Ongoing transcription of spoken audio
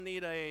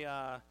Need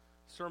a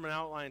sermon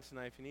outline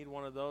tonight. If you need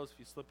one of those, if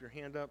you slip your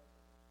hand up,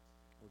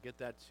 we'll get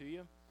that to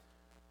you.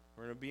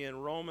 We're going to be in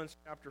Romans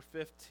chapter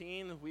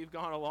 15. We've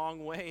gone a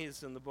long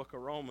ways in the book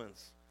of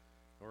Romans.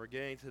 We're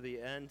getting to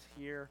the end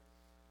here,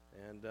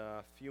 and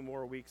a few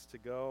more weeks to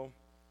go.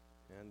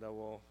 And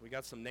we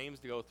got some names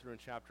to go through in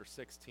chapter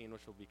 16,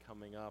 which will be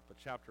coming up. But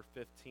chapter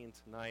 15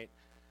 tonight.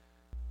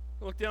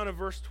 Look down at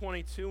verse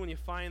 22 when you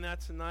find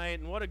that tonight.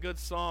 And what a good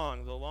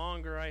song. The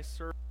longer I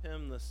serve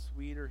him, the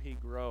sweeter he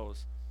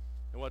grows.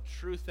 And what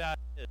truth that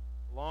is.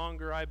 The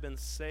longer I've been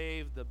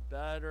saved, the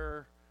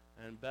better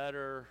and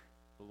better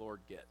the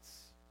Lord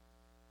gets.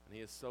 And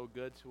he is so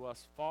good to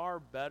us, far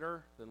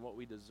better than what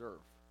we deserve.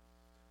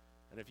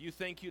 And if you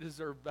think you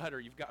deserve better,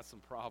 you've got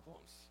some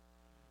problems.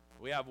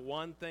 We have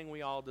one thing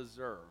we all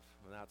deserve,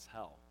 and that's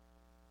hell.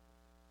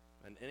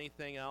 And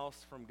anything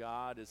else from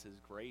God is his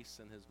grace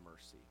and his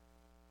mercy.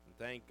 And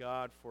thank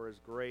God for his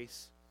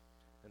grace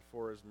and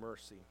for his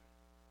mercy.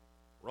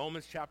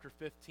 Romans chapter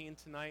 15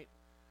 tonight.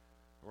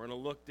 We're going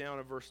to look down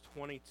at verse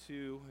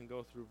 22 and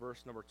go through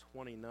verse number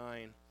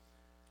 29.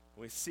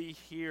 We see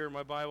here,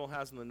 my Bible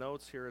has in the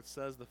notes here, it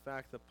says the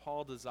fact that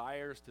Paul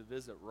desires to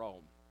visit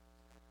Rome.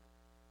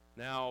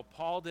 Now,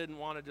 Paul didn't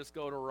want to just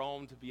go to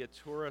Rome to be a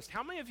tourist.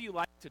 How many of you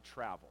like to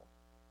travel?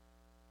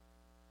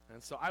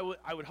 And so I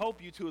would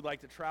hope you two would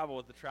like to travel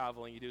with the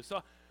traveling you do.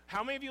 So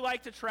how many of you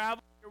like to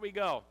travel? Here we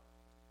go.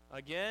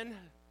 Again,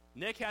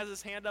 Nick has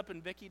his hand up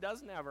and Vicky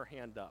doesn't have her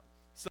hand up.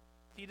 So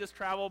he just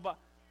traveled by.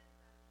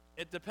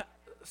 It depends.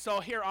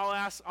 So here I'll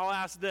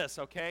ask this,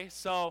 okay?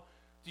 So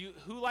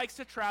who likes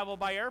to travel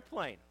by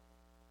airplane?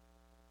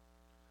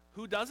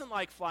 Who doesn't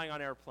like flying on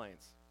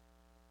airplanes?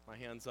 My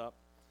hand's up.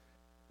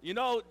 You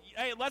know,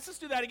 hey, let's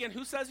just do that again.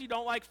 Who says you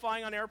don't like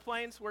flying on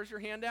airplanes? Where's your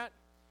hand at?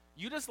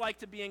 You just like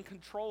to be in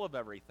control of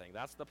everything.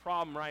 That's the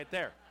problem right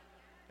there.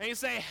 And you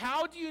say,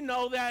 how do you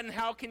know that and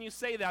how can you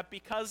say that?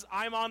 Because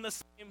I'm on the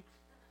same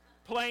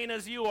plane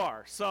as you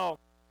are. So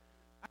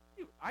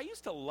I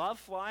used to love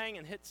flying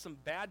and hit some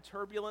bad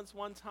turbulence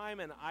one time,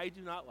 and I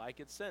do not like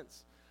it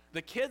since.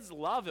 The kids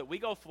love it. We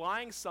go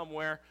flying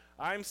somewhere.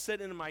 I'm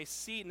sitting in my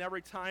seat, and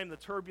every time the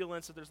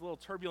turbulence, if there's a little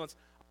turbulence,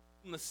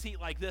 I'm in the seat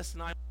like this,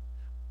 and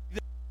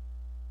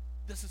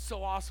this is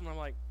so awesome. I'm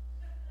like,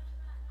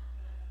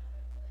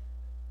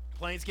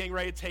 plane's getting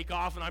ready to take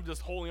off, and I'm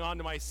just holding on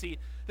to my seat,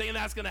 thinking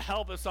that's going to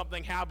help if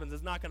something happens.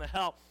 It's not going to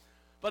help.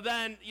 But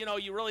then,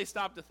 you really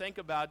stop to think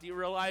about, do you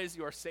realize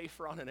you are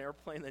safer on an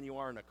airplane than you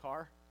are in a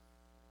car?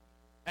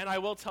 And I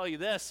will tell you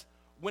this,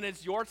 when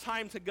it's your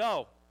time to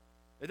go,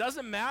 it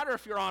doesn't matter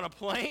if you're on a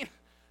plane,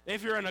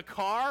 if you're in a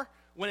car,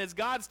 when it's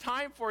God's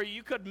time for you,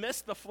 you could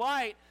miss the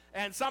flight,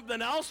 and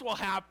something else will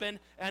happen,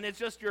 and it's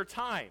just your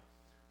time.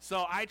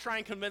 So I try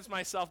and convince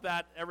myself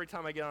that every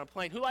time I get on a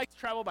plane. Who likes to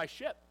travel by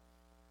ship?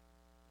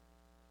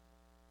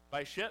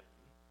 By ship?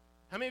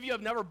 How many of you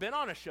have never been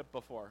on a ship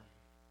before?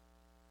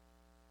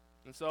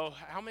 And so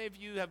how many of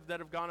you that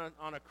have gone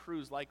on a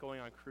cruise like going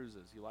on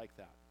cruises? You like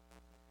that?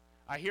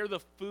 I hear the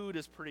food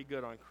is pretty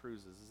good on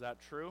cruises. Is that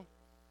true?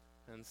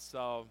 And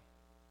so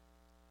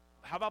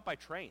how about by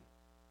train?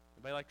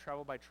 Anybody like to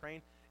travel by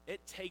train?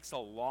 It takes a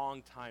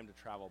long time to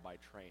travel by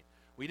train.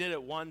 We did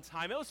it one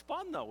time. It was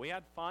fun, though. We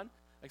had fun.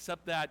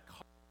 Except that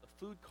the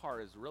food car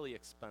is really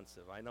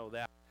expensive. I know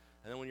that.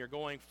 And then when you're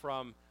going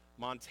from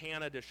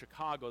Montana to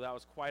Chicago, that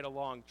was quite a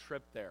long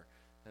trip there.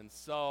 And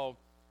so,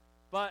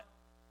 but,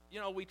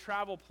 we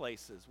travel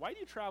places. Why do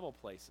you travel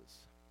places?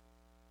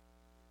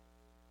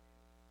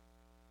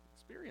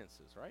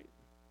 Experiences, right?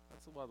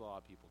 That's what a lot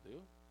of people do.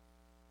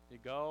 You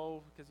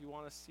go because you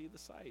want to see the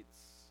sights,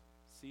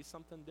 see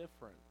something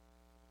different.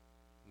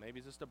 Maybe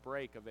it's just a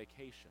break, a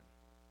vacation.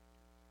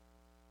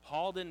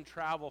 Paul didn't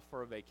travel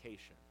for a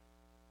vacation.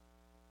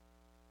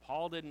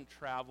 Paul didn't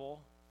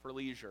travel for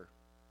leisure.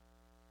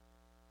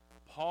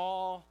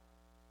 Paul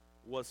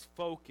was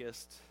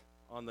focused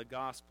on the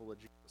gospel of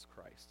Jesus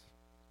Christ.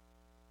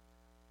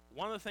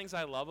 One of the things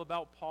I love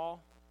about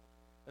Paul,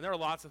 and there are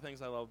lots of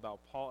things I love about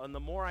Paul, and the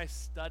more I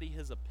study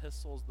his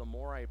epistles, the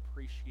more I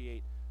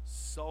appreciate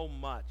so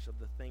much of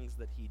the things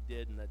that he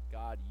did and that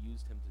God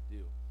used him to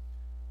do.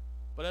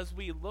 But as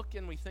we look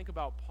and we think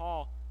about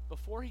Paul,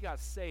 before he got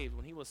saved,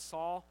 when he was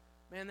Saul,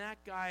 man, that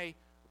guy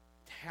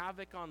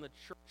havoc on the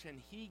church,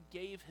 and he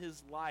gave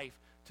his life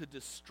to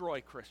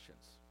destroy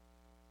Christians.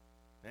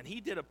 And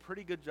he did a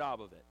pretty good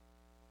job of it.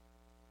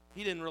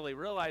 He didn't really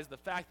realize the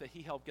fact that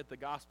he helped get the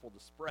gospel to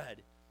spread.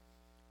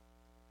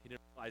 He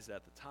didn't realize that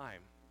at the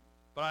time.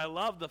 But I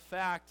love the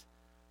fact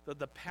that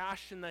the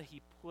passion that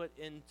he put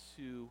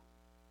into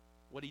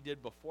what he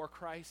did before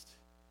Christ,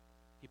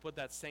 he put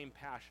that same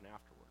passion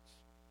afterwards.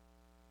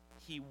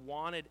 He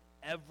wanted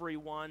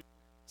everyone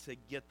to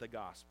get the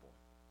gospel.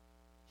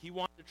 He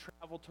wanted to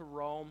travel to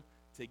Rome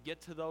to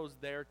get to those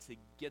there, to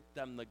get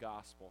them the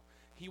gospel.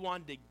 He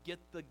wanted to get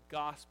the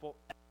gospel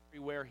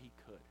everywhere he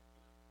could.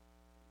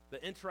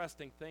 The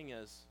interesting thing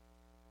is,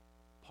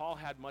 Paul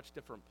had much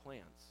different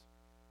plans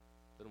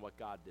than what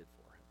God did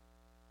for him.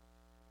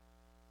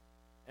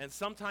 And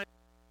sometimes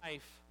in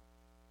life,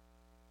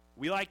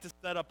 we like to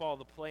set up all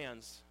the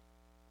plans,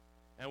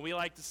 And we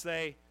like to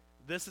say,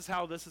 this is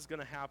how this is going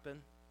to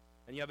happen,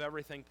 and you have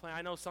everything planned.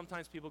 I know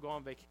sometimes people go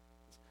on vacations,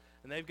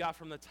 and they've got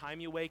from the time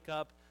you wake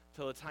up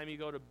till the time you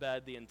go to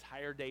bed, the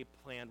entire day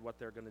planned what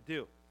they're going to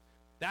do.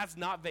 That's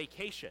not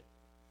vacation.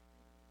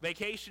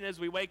 Vacation is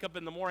we wake up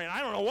in the morning, I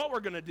don't know what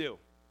we're going to do. You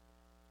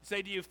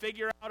say, do you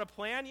figure out a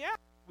plan? Yeah,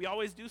 we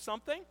always do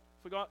something.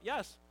 If we go out,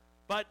 yes.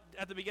 But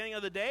at the beginning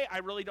of the day, I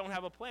really don't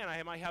have a plan.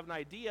 I might have an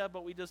idea,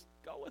 but we just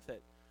go with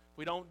it.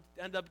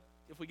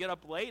 If we get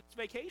up late, it's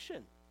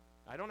vacation.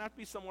 I don't have to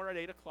be somewhere at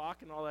 8 o'clock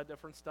and all that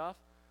different stuff.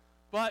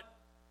 But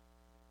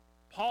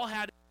Paul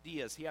had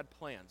ideas. He had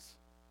plans.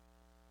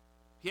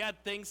 He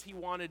had things he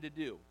wanted to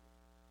do.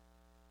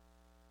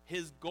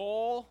 His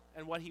goal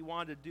and what he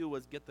wanted to do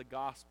was get the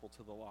gospel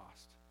to the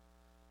lost.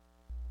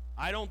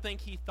 I don't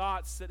think he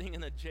thought sitting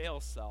in a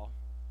jail cell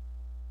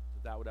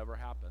that would ever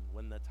happen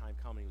when the time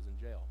came he was in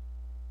jail.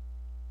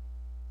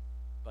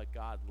 But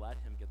God let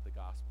him get the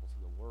gospel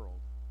to the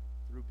world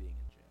through being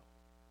in jail.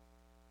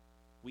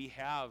 We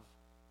have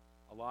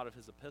a lot of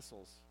his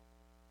epistles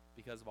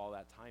because of all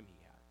that time he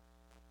had.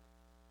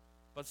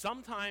 But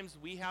sometimes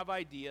we have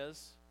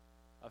ideas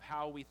of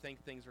how we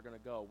think things are going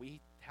to go. We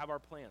have our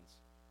plans.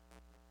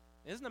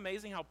 Isn't it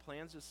amazing how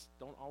plans just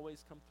don't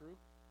always come through?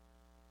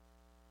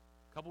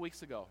 A couple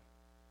weeks ago,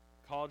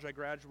 college I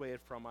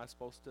graduated from, I was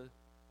supposed to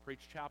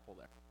preach chapel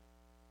there.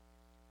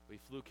 We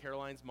flew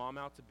Caroline's mom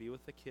out to be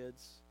with the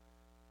kids,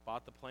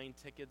 bought the plane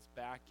tickets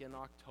back in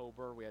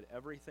October. We had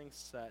everything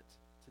set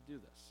to do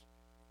this.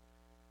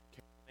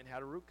 Caroline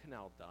had a root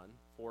canal done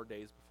 4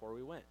 days before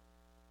we went.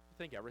 I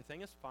think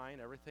everything is fine,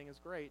 everything is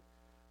great.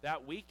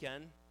 That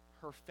weekend,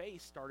 her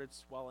face started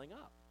swelling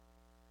up.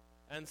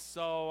 And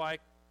so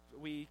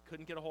we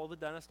couldn't get a hold of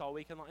the dentist all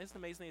weekend long. Isn't it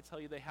amazing they tell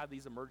you they have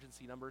these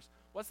emergency numbers?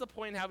 What's the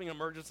point in having an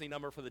emergency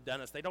number for the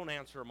dentist? They don't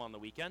answer them on the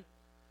weekend.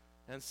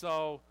 And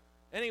so,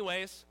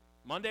 anyways,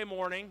 Monday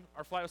morning,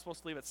 our flight was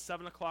supposed to leave at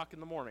 7 o'clock in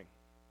the morning.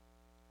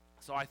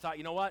 So I thought,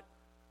 you know what?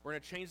 We're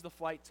going to change the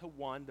flight to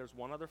 1. There's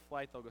one other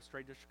flight. They'll go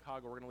straight to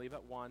Chicago. We're going to leave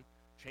at 1.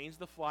 Change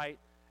the flight.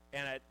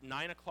 And at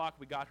 9 o'clock,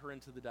 we got her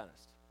into the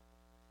dentist.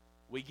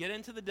 We get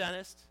into the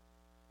dentist,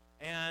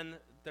 and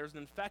there's an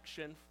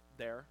infection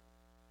there.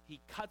 He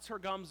cuts her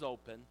gums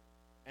open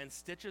and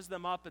stitches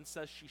them up and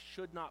says she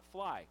should not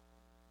fly.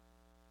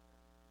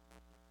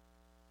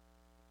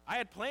 I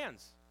had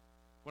plans.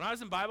 When I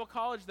was in Bible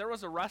college, there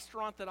was a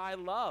restaurant that I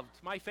loved,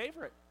 my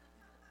favorite.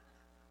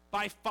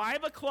 By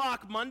 5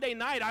 o'clock Monday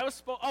night, I was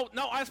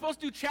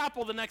supposed to do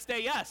chapel the next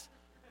day, yes.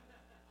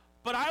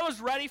 But I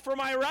was ready for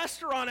my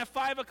restaurant at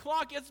 5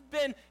 o'clock. It's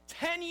been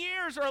 10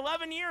 years or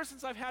 11 years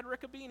since I've had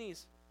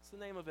Riccabini's. That's the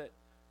name of it.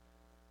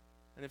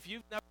 And if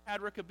you've never had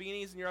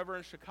Riccabini's and you're ever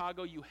in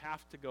Chicago, you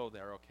have to go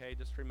there, okay?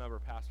 Just remember,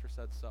 Pastor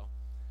said so.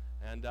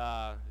 And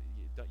I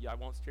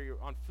won't steer you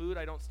on food.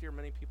 I don't steer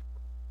many people.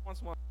 Once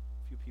in a while,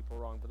 a few people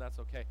wrong, but that's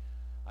okay.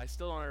 I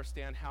still don't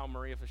understand how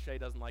Maria Fache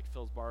doesn't like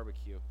Phil's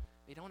barbecue.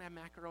 They don't have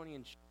macaroni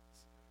and cheese.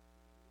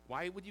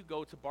 Why would you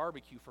go to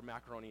barbecue for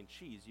macaroni and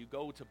cheese? You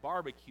go to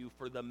barbecue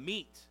for the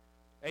meat.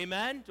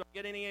 Amen? Do I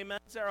get any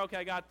amens there? Okay,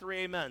 I got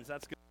 3 amens.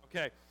 That's good.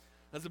 Okay.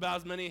 That's about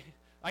as many.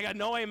 I got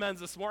no amens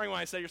this morning when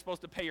I said you're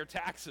supposed to pay your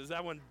taxes.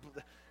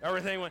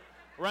 Everything went,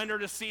 render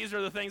to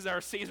Caesar the things that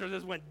are Caesar's.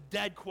 Just went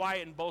dead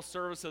quiet in both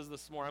services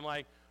this morning. I'm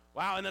like,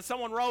 wow. And then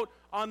someone wrote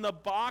on the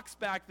box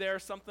back there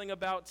something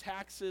about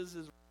taxes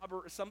is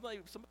Robert, something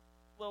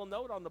little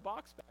note on the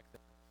box back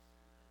there.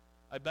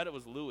 I bet it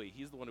was Louis.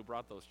 He's the one who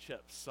brought those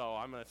chips. So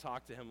I'm going to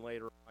talk to him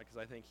later because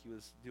I think he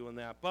was doing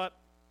that. But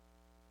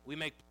we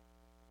make,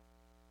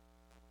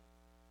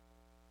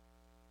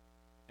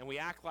 and we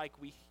act like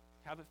we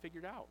have it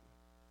figured out.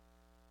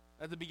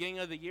 At the beginning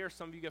of the year,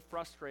 some of you get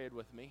frustrated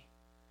with me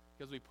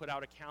because we put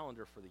out a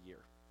calendar for the year.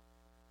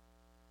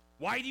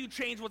 Why do you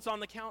change what's on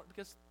the calendar?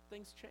 Because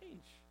things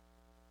change.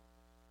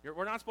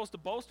 We're not supposed to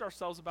boast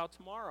ourselves about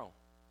tomorrow.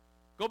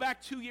 Go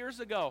back 2 years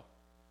ago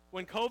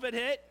when COVID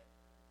hit.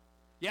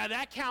 Yeah,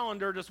 that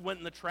calendar just went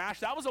in the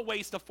trash. That was a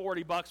waste of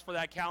 $40 for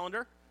that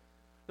calendar.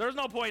 There's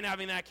no point in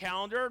having that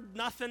calendar.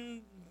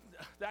 Nothing,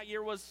 that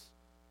year was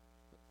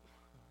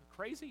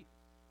crazy.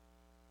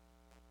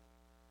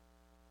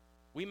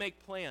 We make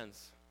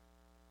plans.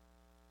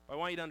 I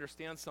want you to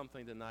understand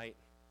something tonight.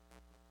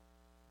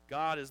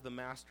 God is the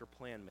master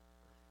plan maker.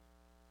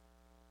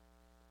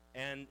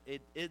 And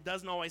it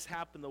doesn't always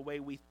happen the way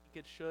we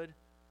think it should,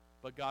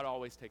 but God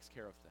always takes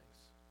care of things.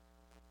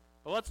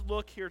 But let's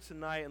look here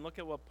tonight and look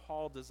at what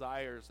Paul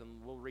desires, and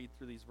we'll read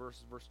through these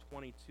verses. Verse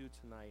 22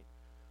 tonight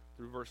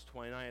through verse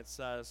 29, it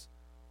says,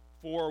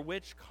 "For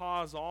which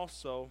cause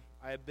also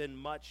I have been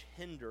much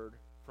hindered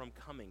from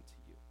coming to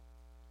you.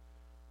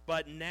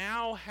 But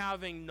now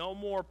having no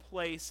more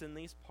place in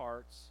these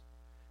parts,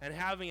 and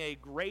having a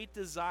great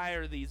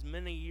desire these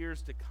many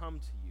years to come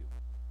to you,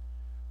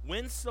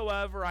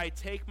 whensoever I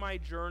take my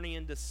journey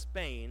into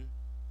Spain,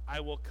 I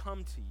will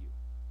come to you.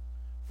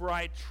 For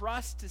I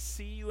trust to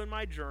see you in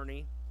my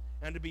journey,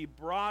 and to be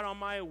brought on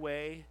my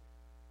way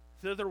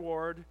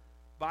thitherward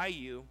by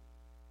you,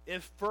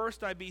 if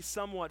first I be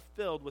somewhat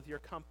filled with your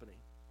company.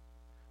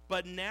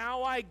 But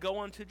now I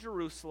go unto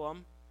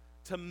Jerusalem,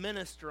 to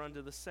minister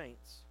unto the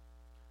saints.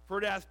 For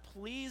it hath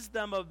pleased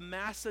them of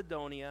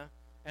Macedonia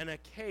and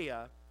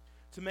Achaia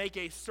to make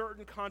a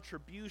certain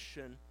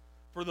contribution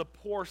for the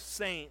poor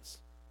saints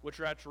which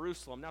are at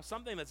Jerusalem. Now,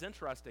 something that's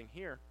interesting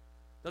here.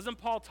 Doesn't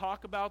Paul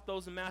talk about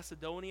those in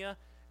Macedonia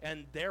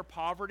and their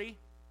poverty?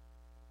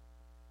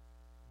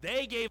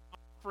 They gave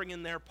offering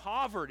in their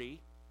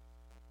poverty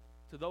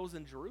to those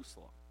in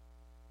Jerusalem.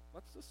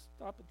 Let's just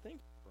stop and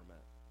think for a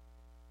minute.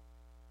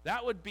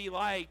 That would be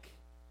like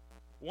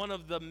one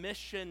of the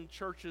mission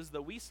churches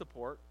that we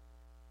support,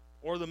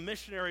 or the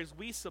missionaries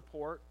we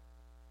support,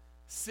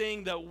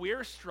 seeing that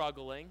we're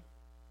struggling,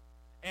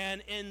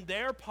 and in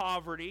their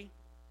poverty,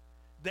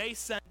 they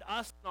send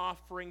us an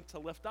offering to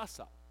lift us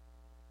up.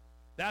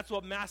 That's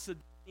what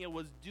Macedonia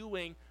was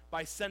doing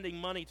by sending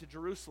money to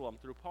Jerusalem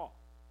through Paul.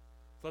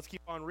 So let's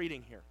keep on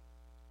reading here.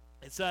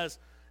 It says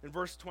in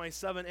verse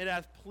 27, it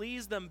hath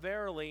pleased them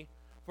verily,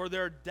 for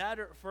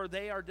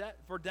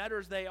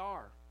debtors they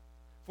are.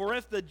 For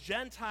if the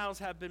Gentiles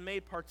have been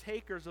made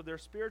partakers of their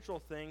spiritual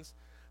things,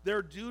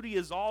 their duty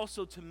is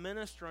also to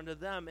minister unto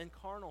them in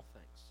carnal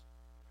things.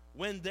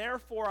 When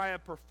therefore I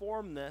have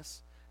performed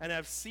this, and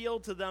have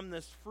sealed to them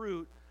this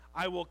fruit,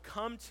 I will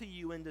come to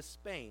you into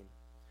Spain.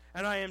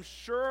 And I am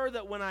sure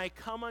that when I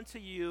come unto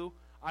you,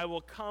 I will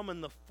come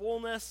in the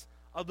fullness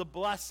of the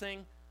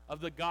blessing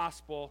of the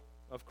gospel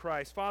of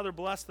Christ. Father,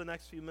 bless the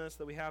next few minutes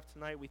that we have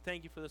tonight. We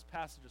thank you for this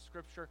passage of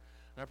Scripture.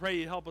 And I pray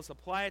you help us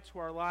apply it to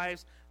our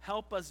lives.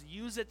 Help us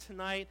use it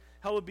tonight.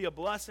 Help it be a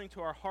blessing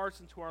to our hearts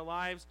and to our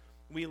lives.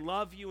 We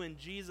love you. In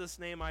Jesus'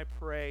 name I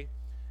pray.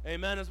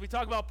 Amen. As we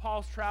talk about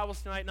Paul's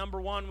travels tonight, number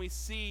one, we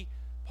see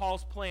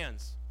Paul's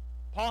plans.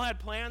 Paul had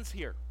plans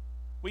here.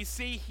 We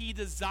see he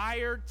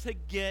desired to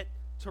get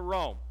to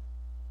Rome.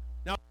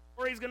 Now,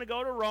 before he's going to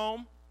go to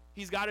Rome,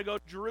 he's got to go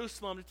to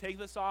Jerusalem to take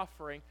this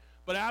offering.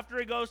 But after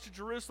he goes to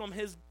Jerusalem,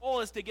 his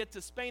goal is to get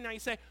to Spain. Now you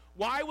say,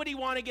 why would he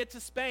want to get to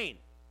Spain?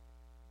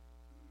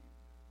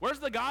 Where's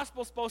the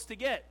gospel supposed to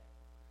get?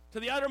 To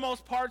the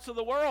uttermost parts of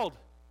the world.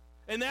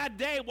 In that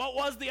day, what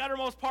was the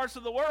uttermost parts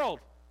of the world?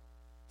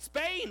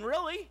 Spain,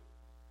 really.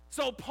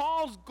 So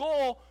Paul's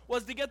goal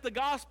was to get the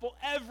gospel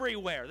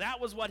everywhere. That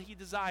was what he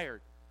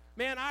desired.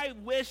 Man, I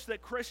wish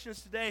that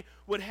Christians today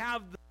would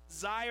have the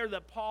desire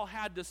that Paul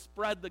had to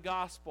spread the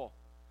gospel.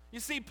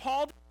 You see,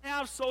 Paul didn't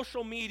have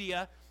social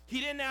media. He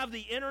didn't have the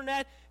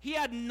internet. He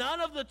had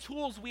none of the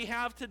tools we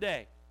have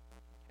today.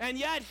 And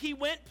yet he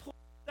went place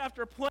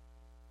after place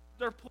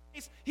after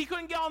place. He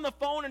couldn't get on the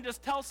phone and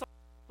just tell someone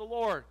about the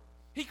Lord.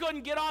 He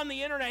couldn't get on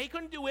the internet. He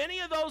couldn't do any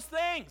of those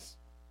things.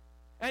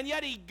 And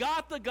yet he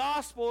got the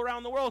gospel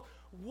around the world.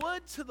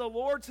 Would to the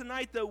Lord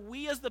tonight that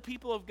we as the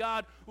people of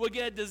God would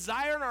get a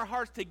desire in our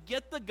hearts to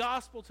get the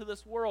gospel to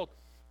this world.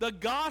 The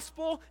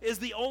gospel is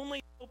the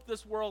only hope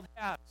this world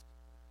has.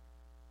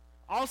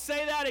 I'll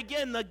say that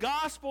again. The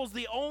gospel is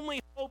the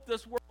only hope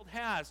this world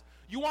has.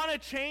 You want to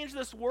change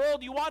this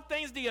world? You want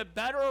things to get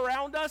better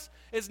around us?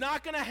 It's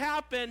not going to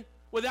happen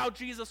without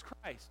Jesus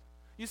Christ.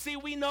 You see,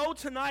 we know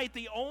tonight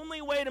the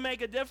only way to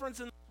make a difference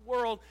in this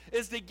world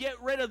is to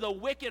get rid of the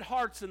wicked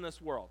hearts in this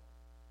world.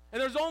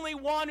 And there's only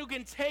one who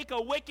can take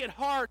a wicked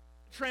heart,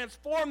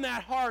 transform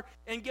that heart,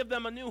 and give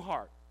them a new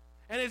heart.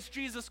 And it's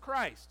Jesus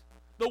Christ.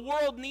 The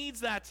world needs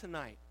that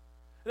tonight.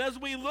 And as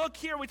we look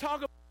here, we talk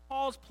about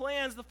Paul's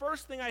plans. The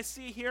first thing I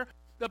see here,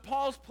 that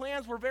Paul's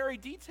plans were very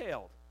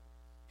detailed.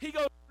 He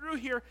goes through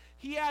here,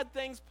 he had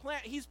things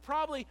planned.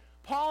 Paul and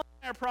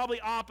I are probably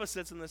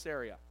opposites in this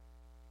area.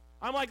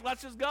 I'm like,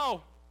 let's just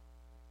go.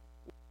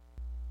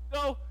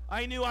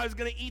 I knew I was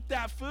going to eat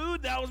that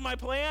food. That was my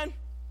plan.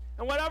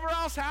 And whatever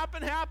else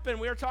happened.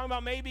 We were talking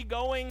about maybe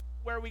going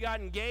where we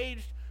got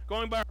engaged,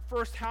 going by our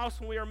first house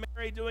when we were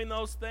married, doing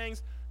those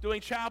things,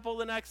 doing chapel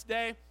the next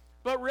day.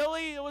 But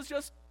really, it was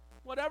just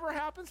whatever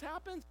happens,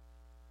 happens.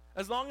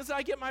 As long as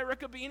I get my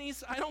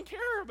rickabeanies, I don't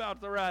care about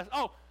the rest.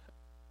 Oh,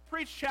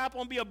 preach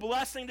chapel and be a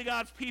blessing to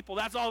God's people.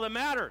 That's all that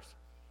matters.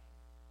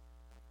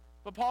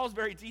 But Paul's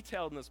very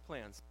detailed in his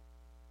plans.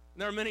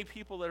 And there are many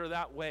people that are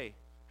that way.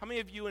 How many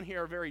of you in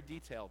here are very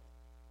detailed?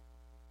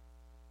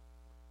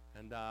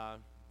 And,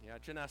 yeah,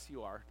 Janess,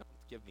 you are. Don't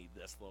give me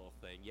this little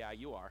thing. Yeah,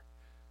 you are.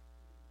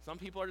 Some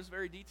people are just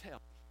very detailed.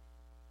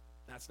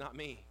 That's not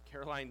me.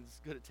 Caroline's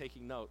good at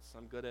taking notes.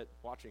 I'm good at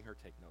watching her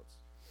take notes.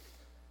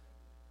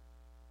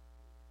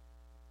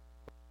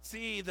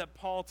 See that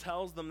Paul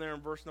tells them there in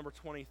verse number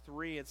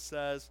 23, it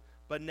says,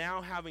 but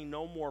now having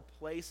no more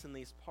place in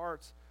these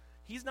parts,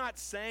 he's not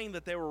saying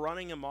that they were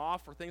running him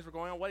off or things were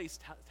going on. What he's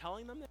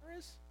telling them there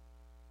is,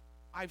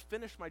 I've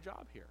finished my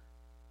job here.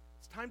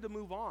 It's time to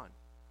move on.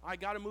 I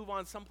got to move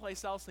on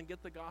someplace else and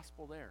get the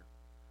gospel there.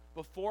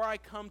 Before I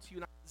come to you,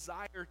 and I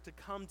desire to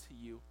come to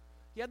you.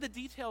 He had the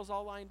details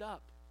all lined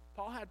up.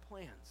 Paul had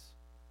plans.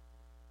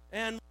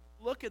 And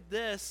look at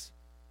this.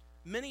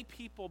 Many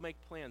people make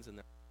plans in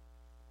their life.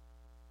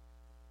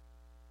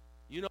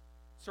 You know,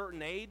 at a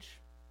certain age,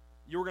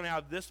 you were going to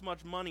have this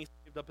much money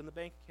saved up in the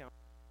bank account.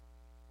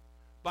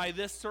 By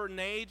this certain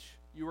age,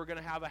 you were going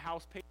to have a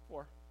house paid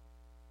for.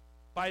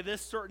 By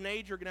this certain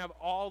age, you're going to have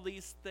all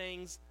these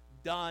things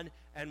done,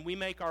 and we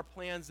make our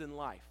plans in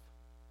life.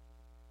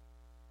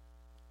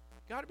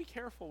 You got to be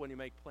careful when you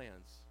make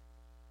plans.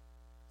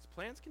 'Cause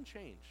plans can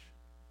change.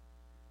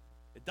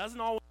 It doesn't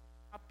always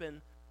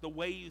happen the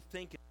way you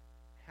think it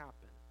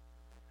happen.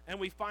 And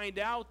we find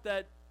out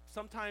that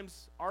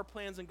sometimes our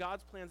plans and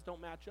God's plans don't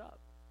match up.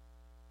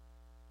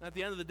 And at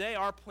the end of the day,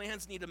 our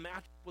plans need to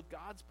match up with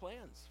God's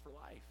plans for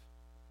life.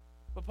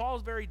 But Paul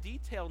is very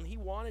detailed, and he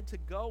wanted to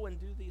go and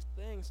do these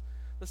things.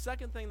 The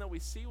second thing that we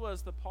see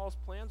was that Paul's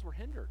plans were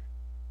hindered.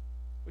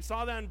 We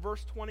saw that in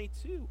verse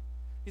 22.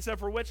 He said,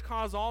 "For which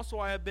cause also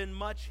I have been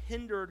much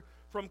hindered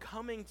from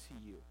coming to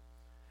you."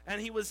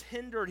 And he was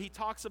hindered. He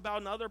talks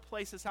about in other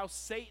places how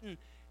Satan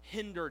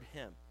hindered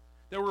him.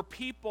 There were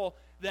people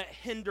that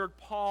hindered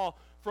Paul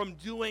from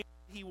doing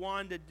what he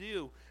wanted to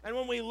do. And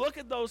when we look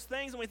at those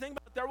things and we think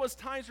about it, there was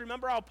times,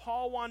 remember how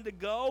Paul wanted to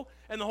go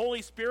and the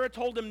Holy Spirit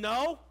told him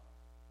no?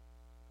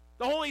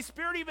 The Holy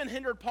Spirit even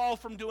hindered Paul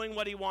from doing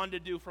what he wanted to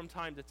do from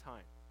time to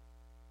time.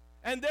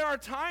 And there are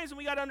times, and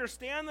we got to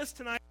understand this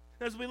tonight,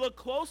 as we look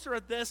closer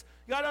at this,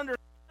 you got to understand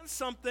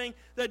something,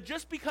 that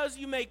just because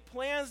you make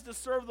plans to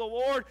serve the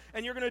Lord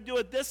and you're going to do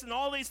it this and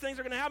all these things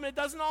are going to happen, it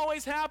doesn't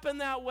always happen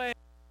that way.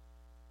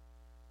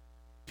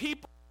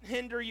 People can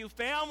hinder you.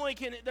 Family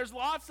can. There's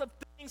lots of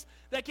things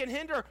that can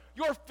hinder.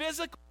 Your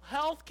physical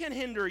health can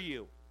hinder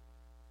you.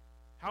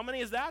 How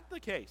many is that the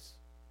case?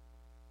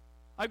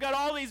 I've got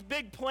all these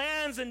big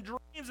plans and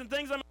dreams and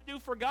things I'm going to do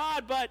for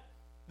God, but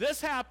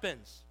this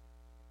happens.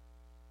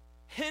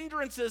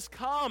 Hindrances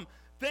come.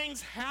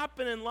 Things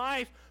happen in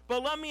life.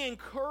 But let me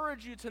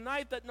encourage you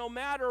tonight that no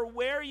matter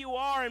where you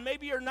are, and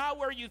maybe you're not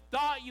where you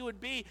thought you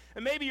would be,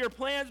 and maybe your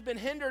plan's been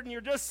hindered and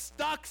you're just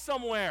stuck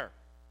somewhere,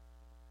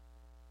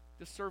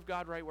 just serve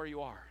God right where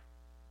you are.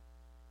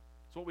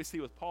 That's what we see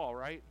with Paul,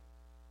 right?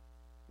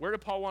 Where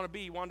did Paul want to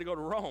be? He wanted to go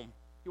to Rome.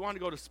 He wanted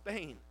to go to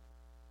Spain.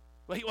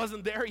 But he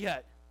wasn't there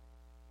yet.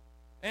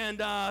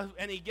 And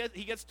he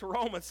gets to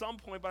Rome at some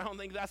point, but I don't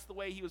think that's the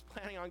way he was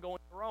planning on going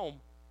to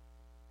Rome.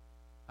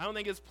 I don't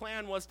think his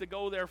plan was to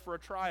go there for a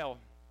trial.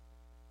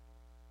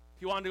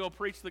 He wanted to go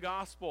preach the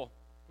gospel,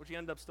 which he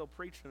ended up still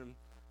preaching and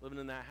living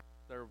in that house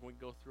there when we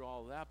go through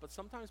all of that. But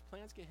sometimes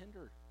plans get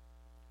hindered.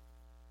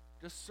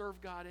 Just serve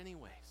God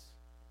anyways.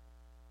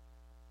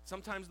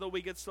 Sometimes, though,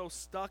 we get so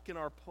stuck in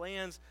our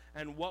plans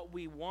and what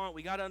we want,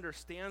 we got to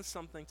understand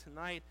something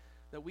tonight,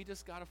 that we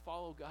just got to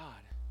follow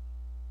God.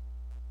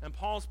 And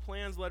Paul's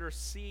plans, letter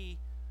C,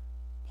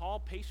 Paul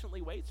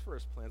patiently waits for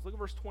his plans. Look at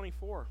verse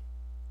 24.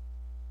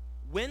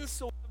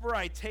 "Whensoever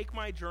I take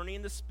my journey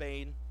into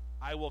Spain,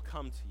 I will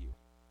come to you."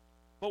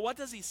 But what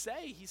does he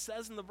say? He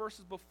says in the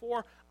verses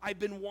before, I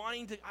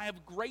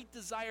have great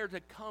desire to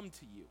come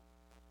to you.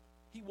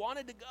 He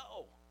wanted to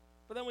go.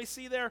 But then we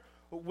see there,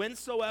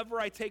 "Whensoever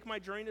I take my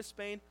journey to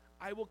Spain,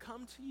 I will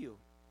come to you.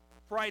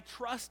 For I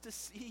trust to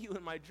see you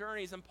in my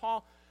journeys." And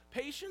Paul,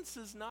 patience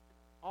is not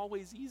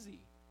always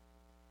easy.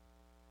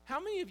 How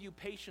many of you,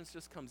 patience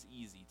just comes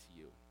easy to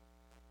you?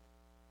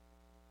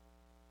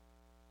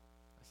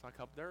 That's not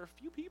couple. There are a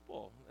few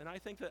people, and I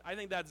think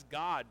that's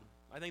God.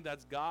 I think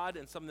that's God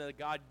and something that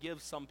God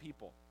gives some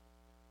people.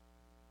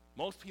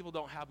 Most people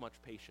don't have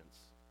much patience.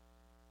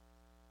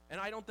 And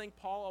I don't think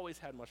Paul always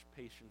had much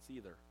patience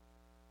either.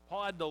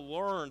 Paul had to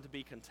learn to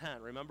be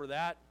content. Remember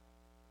that?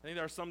 I think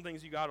there are some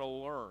things you got to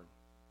learn.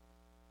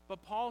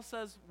 But Paul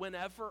says,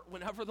 whenever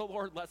the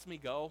Lord lets me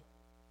go,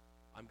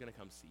 I'm going to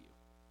come see you.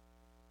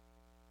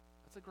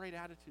 That's a great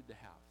attitude to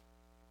have.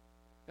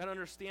 Got to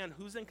understand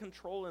who's in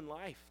control in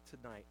life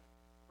tonight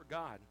for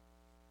God.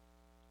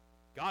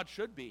 God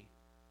should be.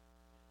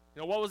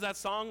 You know, what was that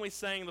song we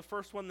sang, the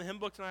first one in the hymn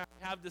book tonight?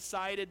 I have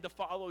decided to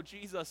follow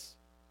Jesus.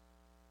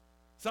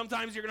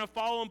 Sometimes you're going to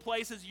follow in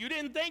places you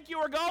didn't think you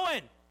were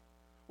going.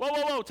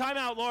 Whoa, time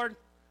out, Lord.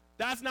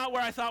 That's not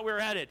where I thought we were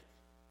headed.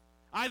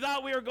 I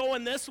thought we were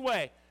going this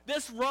way.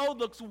 This road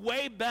looks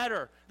way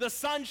better. The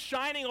sun's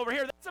shining over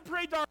here. That's a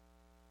pretty dark,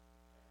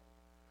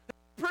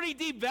 pretty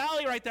deep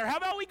valley right there. How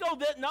about we go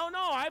this? No,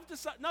 I've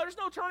decided. No, there's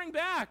no turning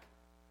back.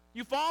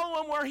 You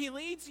follow him where he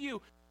leads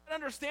you.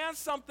 Understand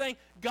something.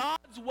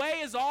 God's way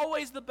is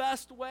always the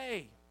best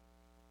way.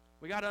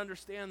 We got to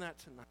understand that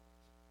tonight.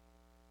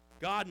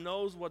 God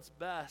knows what's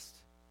best.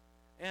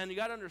 And you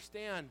got to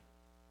understand,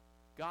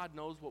 God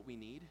knows what we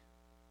need,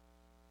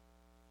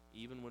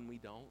 even when we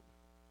don't.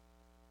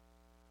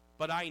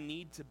 But I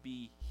need to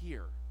be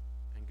here.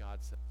 And God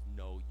says,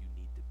 no, you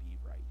need to be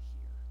right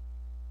here.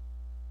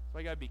 So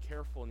I got to be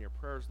careful in your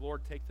prayers.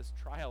 Lord, take this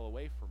trial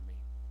away from me.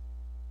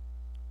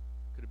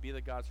 Could it be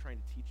that God's trying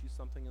to teach you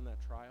something in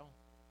that trial?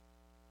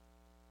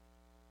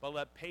 But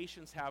let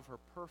patience have her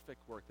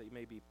perfect work, that you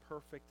may be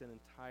perfect and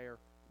entire,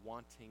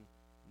 wanting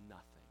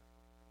nothing.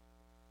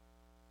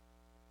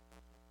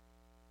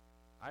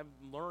 I'm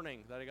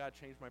learning that I got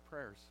to change my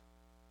prayers.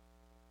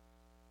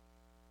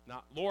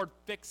 Not, Lord,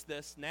 fix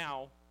this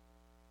now.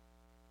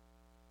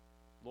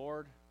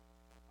 Lord,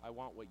 I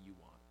want what you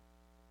want.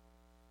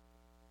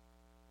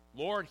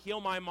 Lord, heal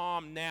my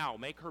mom now.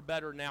 Make her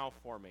better now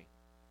for me.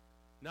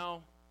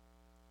 No,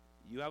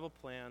 you have a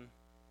plan,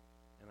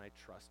 and I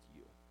trust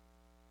you.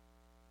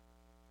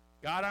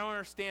 God, I don't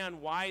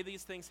understand why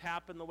these things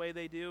happen the way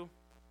they do,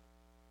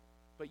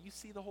 but you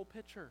see the whole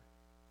picture.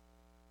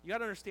 You got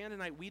to understand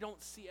tonight, we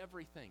don't see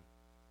everything.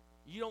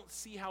 You don't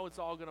see how it's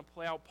all going to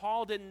play out.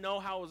 Paul didn't know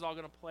how it was all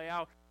going to play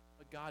out,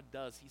 but God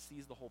does. He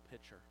sees the whole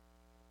picture.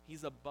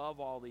 He's above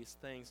all these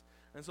things.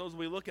 And so as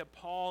we look at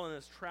Paul and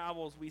his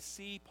travels, we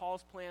see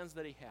Paul's plans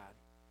that he had.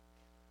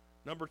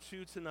 Number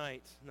 2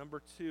 tonight.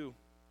 Number 2.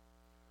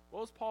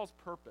 What was Paul's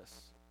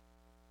purpose?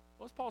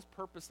 What was Paul's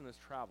purpose in his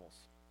travels?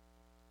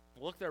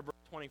 Look there, verse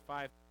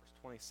 25, verse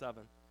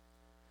 27.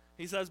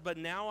 He says, "But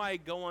now I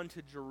go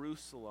unto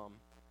Jerusalem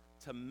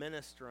to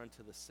minister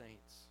unto the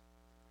saints.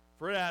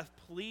 For it hath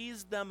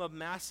pleased them of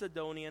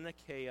Macedonia and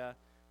Achaia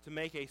to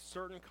make a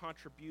certain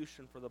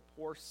contribution for the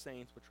poor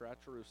saints which are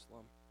at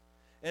Jerusalem.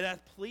 It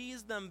hath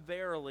pleased them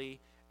verily,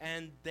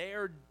 and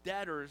their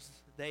debtors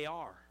they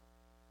are.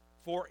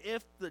 For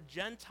if the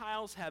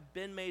Gentiles have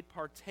been made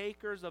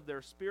partakers of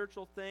their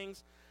spiritual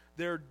things,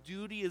 their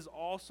duty is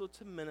also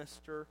to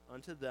minister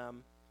unto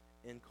them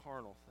in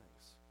carnal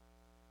things."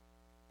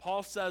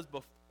 Paul says,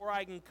 before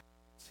I can come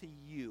to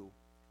you,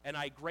 and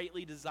I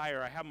greatly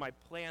desire, I have my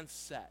plan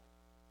set,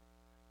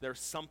 there's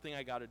something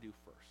I got to do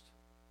first.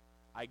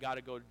 I got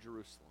to go to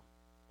Jerusalem.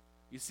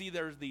 You see,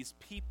 there's these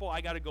people,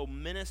 I got to go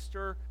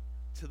minister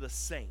to the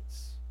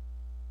saints.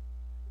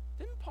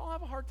 Didn't Paul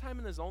have a hard time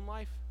in his own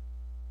life?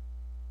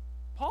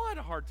 Paul had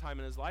a hard time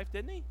in his life,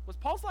 didn't he? Was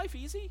Paul's life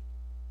easy?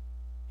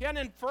 He had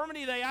an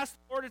infirmity they asked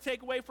the Lord to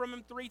take away from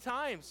him 3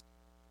 times.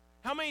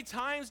 How many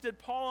times did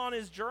Paul on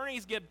his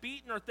journeys get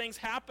beaten or things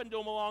happen to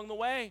him along the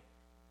way?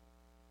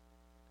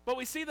 But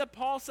we see that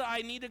Paul said,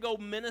 I need to go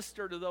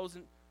minister to those.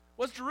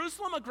 Was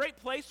Jerusalem a great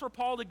place for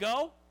Paul to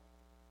go?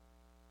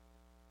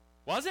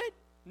 Was it?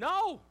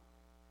 No.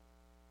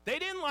 They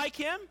didn't like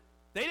him.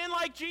 They didn't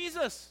like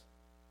Jesus.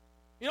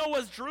 You know,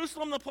 was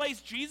Jerusalem the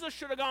place Jesus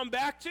should have gone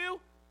back to?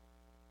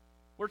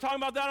 We're talking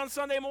about that on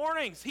Sunday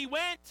mornings. He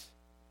went.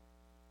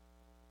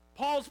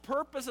 Paul's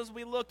purpose, as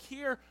we look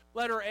here,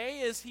 letter A,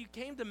 is he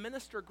came to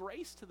minister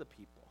grace to the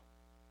people.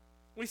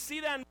 We see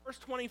that in verse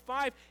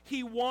 25.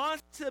 He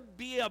wants to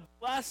be a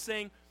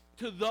blessing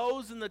to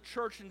those in the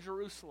church in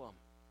Jerusalem.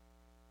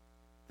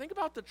 Think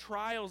about the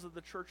trials that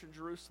the church in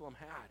Jerusalem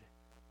had.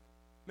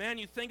 Man,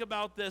 you think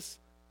about this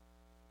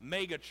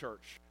mega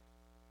church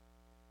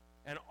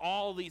and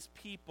all these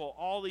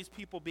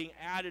people being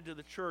added to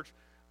the church,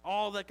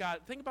 all that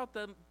God, think about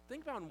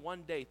in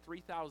one day,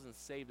 3,000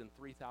 saved and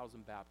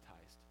 3,000 baptized.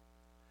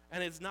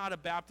 And it's not a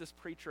Baptist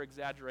preacher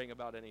exaggerating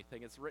about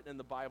anything. It's written in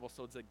the Bible,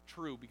 so it's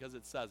true because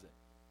it says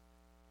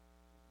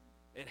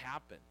it. It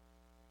happened.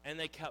 And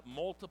they kept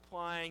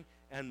multiplying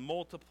and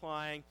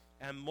multiplying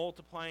and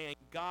multiplying, and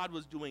God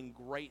was doing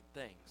great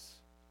things.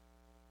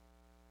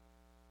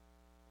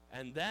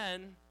 And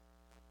then,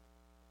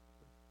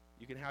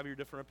 you can have your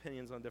different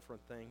opinions on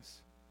different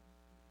things.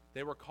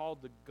 They were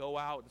called to go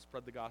out and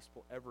spread the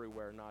gospel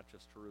everywhere, not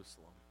just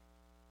Jerusalem.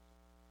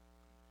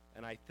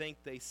 And I think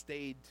they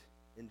stayed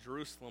in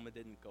Jerusalem and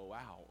didn't go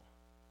out.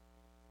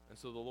 And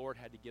so the Lord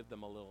had to give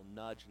them a little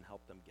nudge and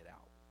help them get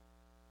out.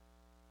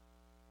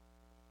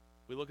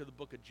 We look at the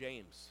book of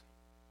James.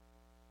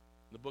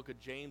 The book of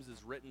James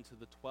is written to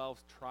the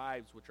 12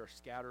 tribes which are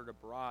scattered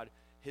abroad,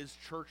 his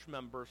church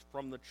members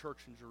from the church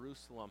in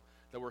Jerusalem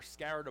that were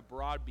scattered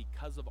abroad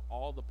because of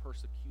all the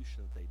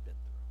persecution that they'd been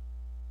through.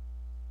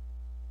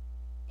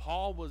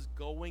 Paul was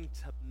going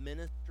to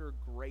minister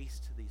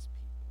grace to these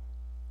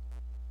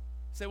people.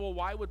 You say, well,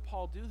 why would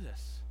Paul do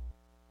this?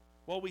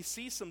 Well, we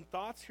see some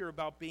thoughts here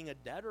about being a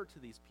debtor to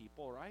these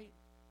people, right?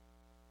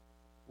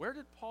 Where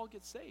did Paul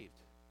get saved?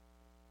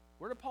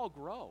 Where did Paul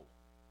grow?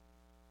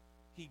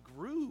 He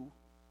grew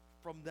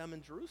from them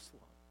in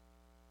Jerusalem.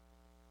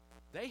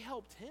 They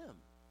helped him.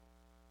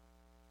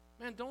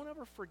 Man, don't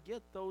ever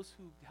forget those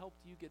who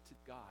helped you get to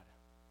God.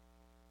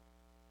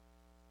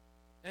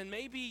 And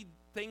maybe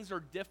things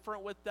are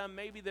different with them.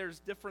 Maybe there's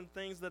different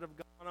things that have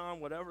gone on,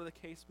 whatever the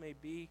case may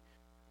be.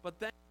 But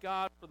thank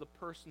God for the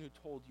person who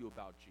told you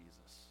about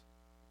Jesus.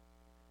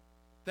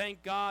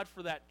 Thank God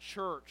for that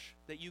church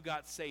that you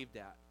got saved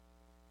at.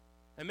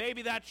 And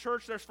maybe that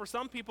church, there's for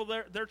some people,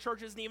 their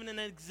church isn't even in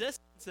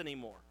existence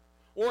anymore.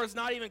 Or is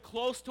not even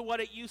close to what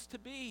it used to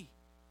be.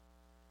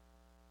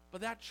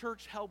 But that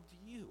church helped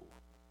you.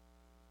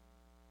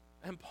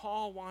 And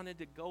Paul wanted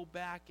to go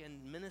back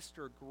and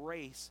minister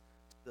grace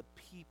to the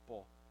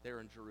people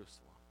there in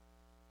Jerusalem.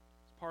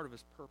 It's part of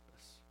his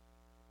purpose.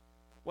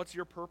 What's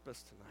your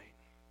purpose tonight?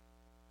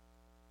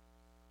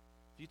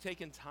 Have you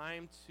taken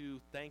time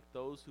to thank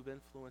those who've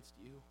influenced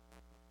you?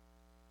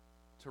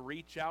 To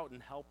reach out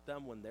and help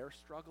them when they're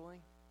struggling?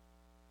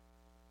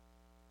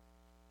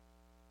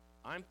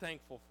 I'm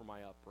thankful for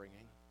my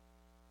upbringing.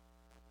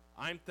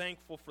 I'm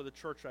thankful for the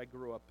church I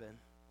grew up in.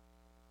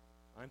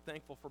 I'm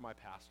thankful for my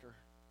pastor.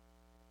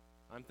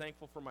 I'm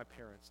thankful for my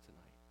parents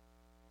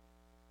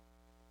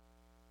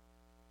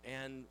tonight.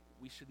 And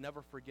we should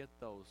never forget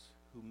those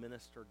who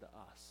ministered to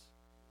us.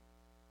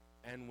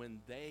 And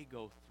when they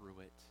go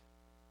through it,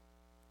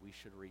 we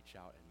should reach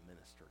out and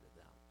minister to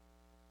them.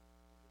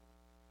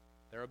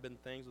 There have been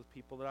things with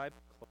people that I've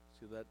been close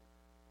to that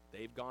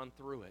They've gone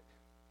through it.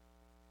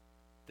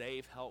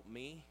 They've helped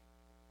me,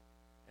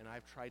 and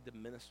I've tried to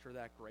minister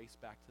that grace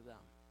back to them.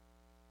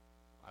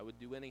 I would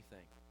do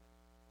anything.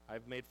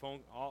 I've made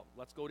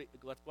let's go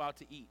out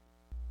to eat.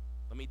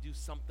 Let me do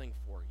something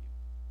for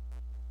you.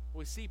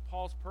 We see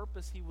Paul's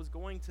purpose. He was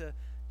going to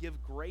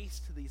give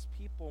grace to these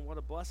people, and what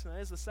a blessing that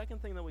is. The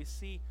second thing that we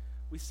see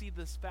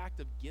this fact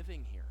of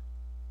giving here.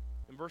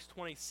 In verse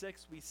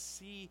 26, we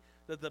see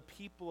that the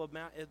people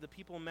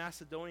in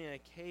Macedonia and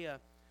Achaia,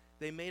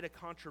 they made a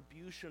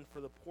contribution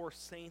for the poor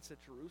saints at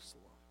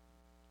Jerusalem.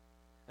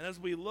 And as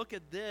we look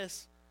at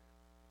this,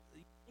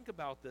 think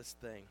about this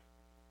thing.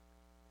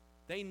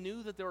 They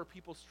knew that there were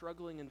people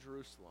struggling in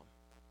Jerusalem.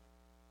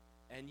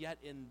 And yet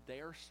in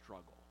their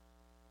struggle,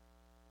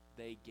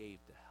 they gave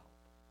to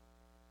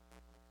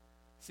help.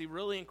 See,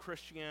 really in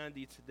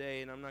Christianity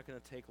today, and I'm not going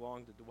to take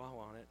long to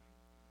dwell on it,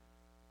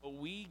 but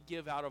we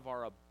give out of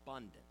our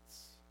abundance.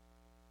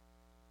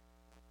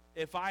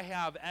 If I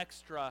have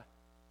extra,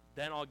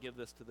 then I'll give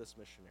this to this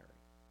missionary.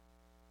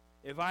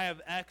 If I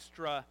have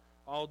extra,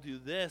 I'll do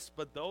this.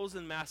 But those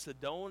in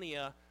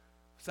Macedonia,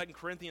 2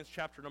 Corinthians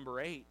chapter number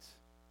 8,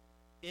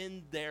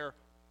 in their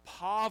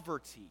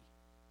poverty,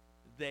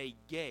 they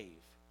gave.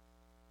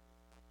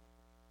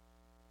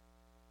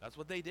 That's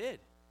what they did.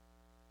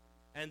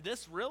 And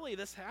this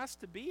has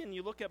to be, and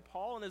you look at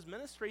Paul and his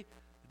ministry,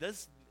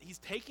 he's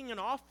taking an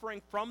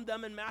offering from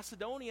them in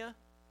Macedonia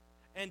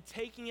and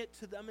taking it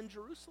to them in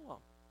Jerusalem.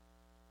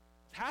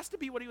 It has to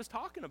be what he was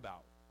talking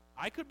about.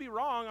 I could be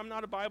wrong. I'm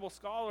not a Bible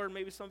scholar, and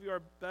maybe some of you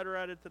are better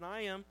at it than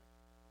I am.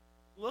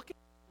 Look at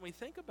when we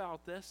think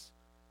about this,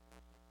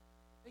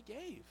 they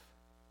gave.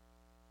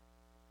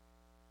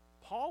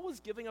 Paul was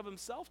giving of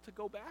himself to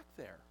go back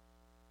there,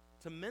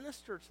 to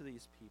minister to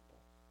these people.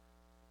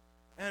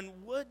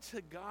 And would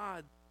to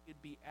God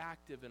it'd be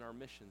active in our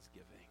missions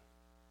giving,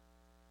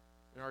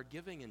 in our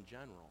giving in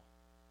general.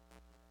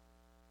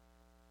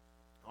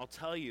 I'll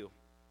tell you,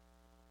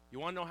 you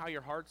want to know how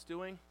your heart's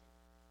doing?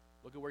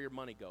 Look at where your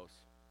money goes.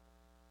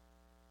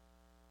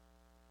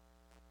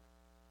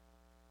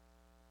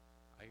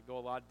 I could go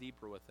a lot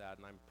deeper with that,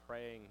 and I'm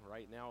praying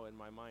right now in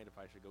my mind if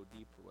I should go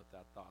deeper with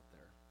that thought there.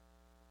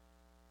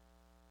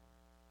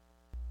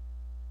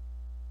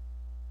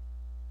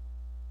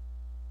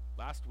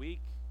 Last week,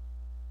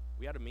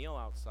 we had a meal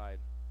outside.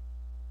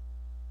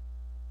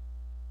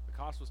 The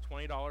cost was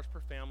 $20 per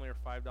family or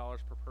 $5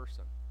 per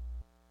person.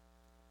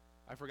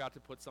 I forgot to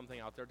put something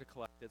out there to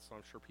collect it, so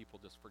I'm sure people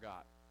just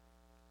forgot.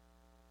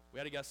 We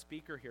had a guest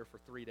speaker here for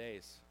 3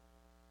 days.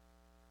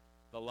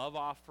 The love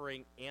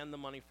offering and the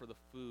money for the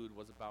food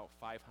was about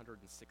 $560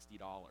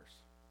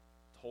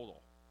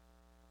 total.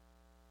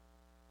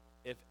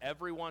 If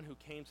everyone who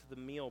came to the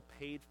meal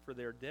paid for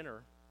their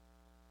dinner,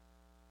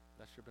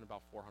 that should have been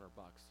about $400.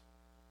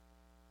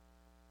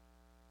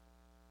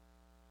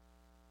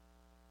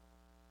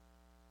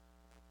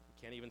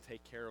 We can't even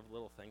take care of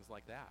little things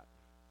like that.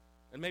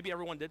 And maybe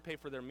everyone did pay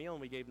for their meal,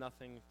 and we gave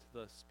nothing to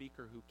the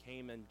speaker who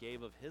came and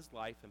gave of his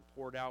life and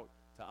poured out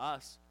to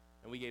us,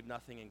 and we gave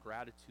nothing in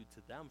gratitude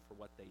to them for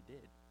what they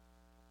did.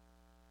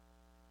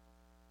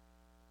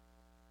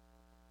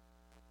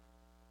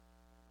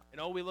 You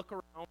know, we look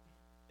around,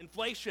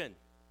 inflation.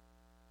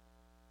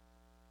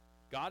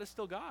 God is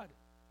still God.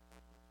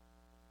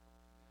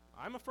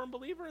 I'm a firm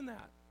believer in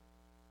that.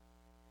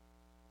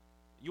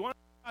 You want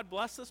God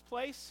bless this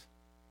place?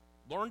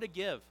 Learn to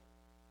give.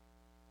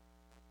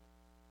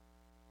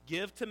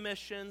 Give to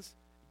missions.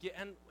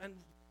 And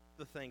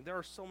the thing, there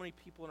are so many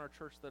people in our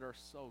church that are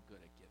so good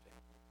at giving.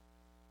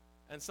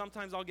 And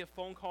sometimes I'll get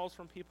phone calls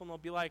from people, and they'll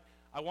be like,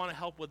 I want to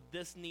help with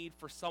this need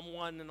for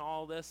someone and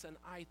all this. And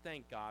I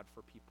thank God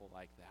for people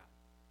like that.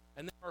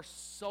 And there are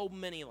so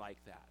many like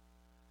that.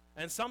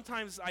 And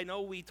sometimes I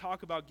know we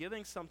talk about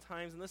giving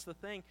sometimes, and this is the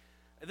thing.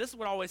 This is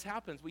what always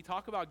happens. We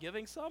talk about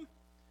giving some.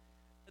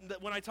 And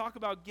when I talk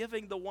about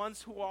giving, the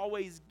ones who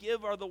always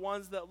give are the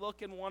ones that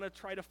look and want to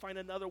try to find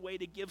another way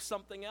to give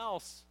something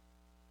else.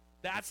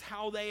 That's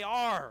how they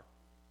are.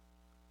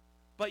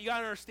 But you got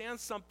to understand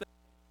something.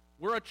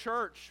 We're a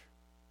church.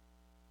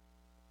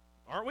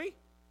 Aren't we?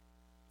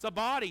 It's a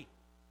body.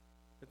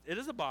 It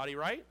is a body,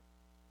 right?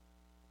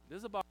 It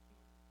is a body.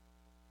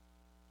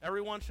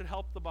 Everyone should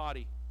help the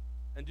body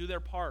and do their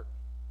part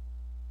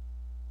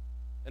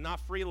and not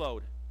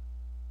freeload.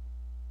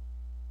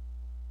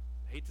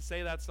 I hate to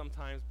say that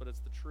sometimes, but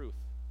it's the truth.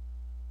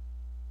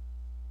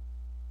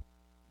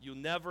 You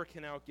never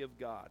can outgive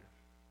God.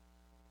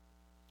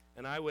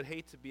 And I would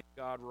hate to be a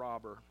God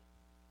robber.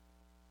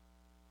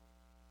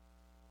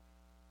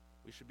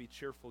 We should be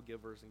cheerful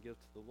givers and give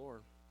to the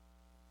Lord.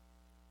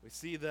 We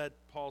see that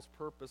Paul's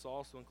purpose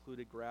also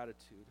included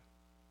gratitude.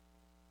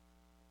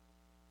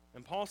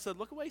 And Paul said,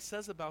 look at what he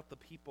says about the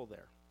people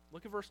there.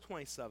 Look at verse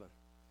 27.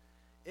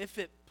 If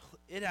it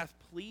hath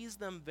pleased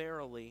them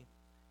verily,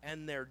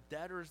 and their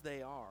debtors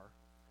they are,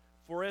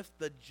 for if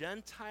the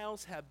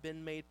Gentiles have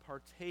been made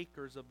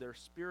partakers of their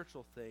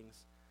spiritual things,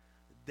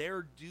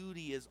 their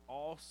duty is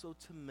also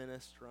to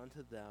minister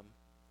unto them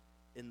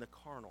in the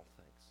carnal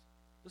things.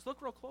 Just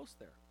look real close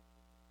there.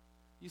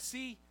 You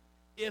see,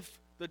 if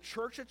the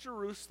church at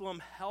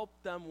Jerusalem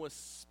helped them with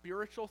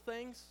spiritual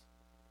things,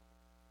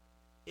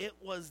 it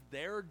was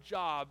their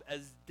job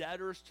as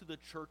debtors to the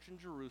church in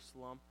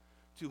Jerusalem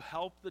to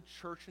help the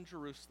church in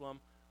Jerusalem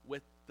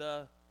with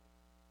the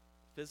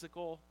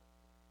physical,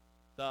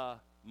 the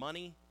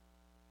money,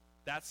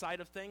 that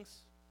side of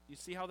things. You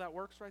see how that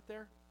works right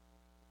there?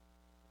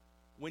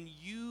 When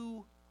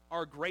you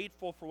are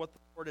grateful for what the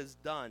Lord has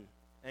done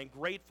and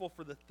grateful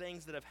for the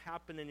things that have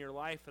happened in your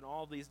life and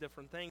all these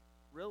different things,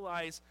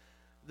 realize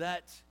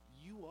that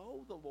you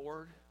owe the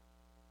Lord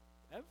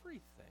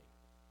everything.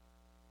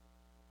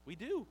 We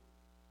do.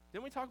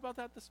 Didn't we talk about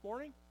that this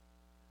morning?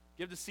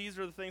 Give to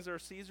Caesar the things that are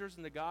Caesar's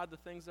and to God the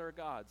things that are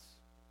God's.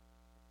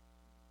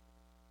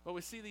 But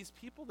we see these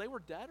people, they were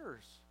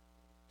debtors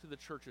to the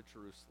church at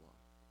Jerusalem.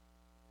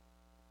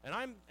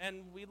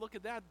 And we look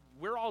at that,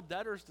 we're all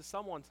debtors to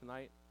someone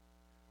tonight.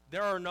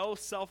 There are no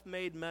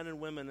self-made men and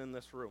women in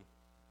this room.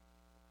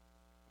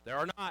 There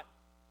are not.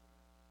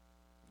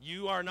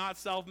 You are not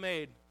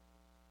self-made.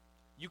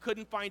 You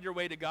couldn't find your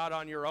way to God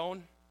on your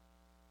own.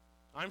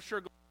 I'm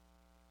sure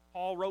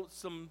Paul wrote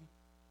some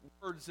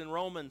words in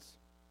Romans.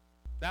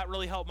 That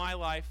really helped my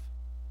life.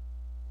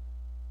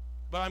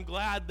 But I'm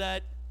glad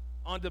that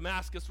on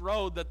Damascus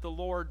Road that the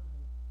Lord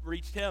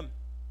reached him.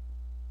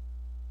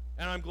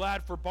 And I'm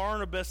glad for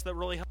Barnabas that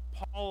really helped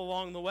Paul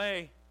along the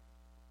way.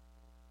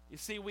 You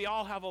see, we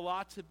all have a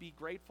lot to be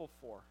grateful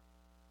for.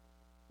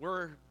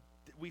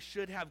 We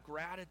should have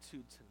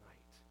gratitude tonight.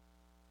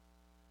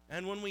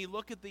 And when we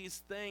look at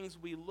these things,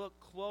 we look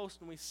close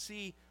and we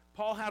see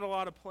Paul had a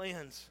lot of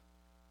plans.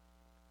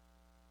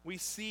 We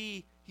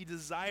see he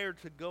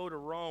desired to go to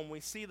Rome.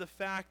 We see the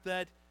fact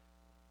that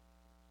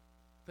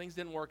things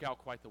didn't work out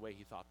quite the way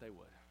he thought they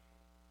would.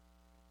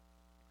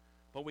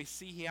 But we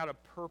see he had a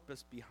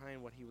purpose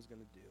behind what he was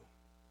going to do.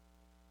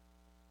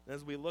 And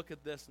as we look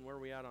at this and where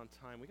we at on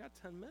time, we got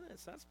 10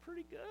 minutes. That's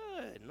pretty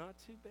good. Not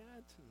too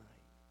bad tonight.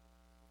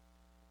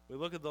 We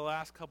look at the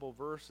last couple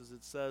verses.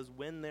 It says,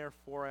 when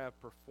therefore I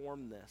have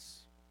performed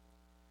this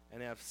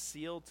and have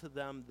sealed to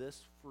them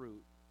this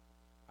fruit,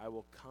 I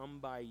will come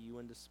by you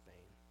into Spain.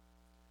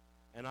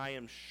 And I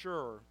am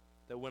sure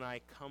that when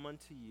I come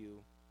unto you,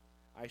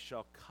 I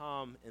shall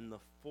come in the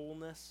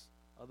fullness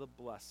of the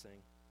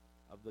blessing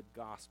of the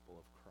gospel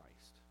of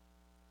Christ.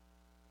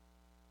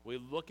 We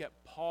look at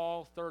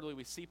Paul, thirdly,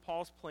 we see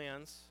Paul's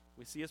plans,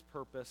 we see his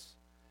purpose,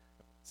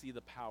 and we see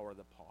the power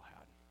that Paul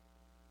had.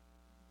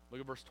 Look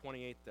at verse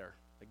 28 there.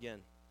 Again,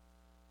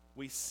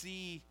 we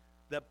see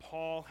that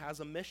Paul has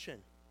a mission.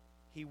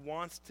 He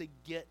wants to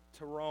get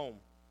to Rome.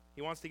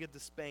 He wants to get to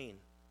Spain.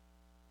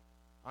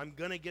 I'm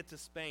going to get to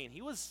Spain.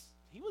 He was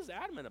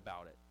adamant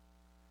about it.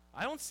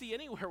 I don't see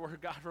anywhere where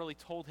God really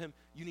told him,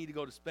 you need to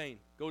go to Spain,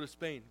 go to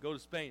Spain, go to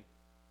Spain.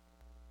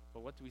 But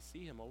what do we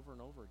see him over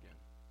and over again?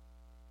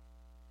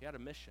 He had a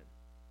mission.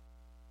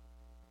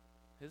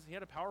 He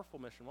had a powerful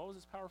mission. What was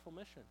his powerful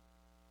mission?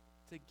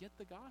 To get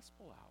the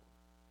gospel out.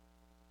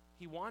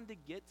 He wanted to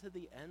get to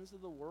the ends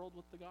of the world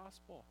with the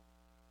gospel.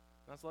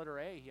 That's letter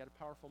A. He had a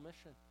powerful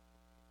mission.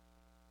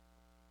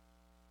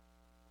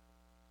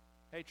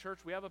 Hey, church,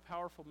 we have a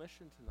powerful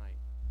mission tonight.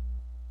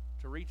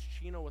 To reach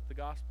Chino with the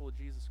gospel of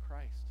Jesus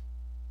Christ.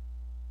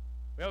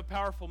 We have a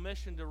powerful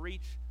mission to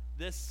reach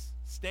this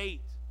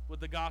state with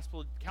the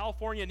gospel.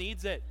 California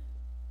needs it.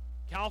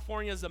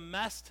 California is a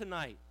mess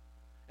tonight.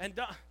 And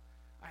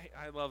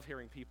I love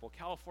hearing people,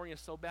 California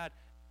is so bad.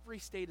 Every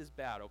state is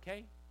bad,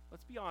 okay?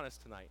 Let's be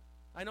honest tonight.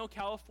 I know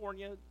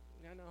California,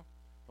 I know,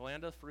 the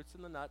land of fruits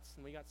and the nuts,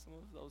 and we got some of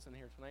those in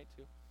here tonight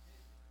too.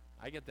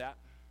 I get that.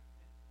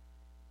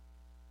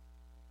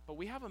 But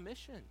we have a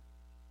mission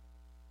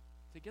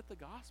to get the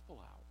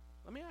gospel out.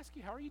 Let me ask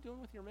you, how are you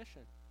doing with your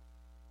mission?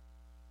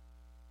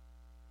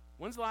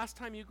 When's the last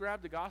time you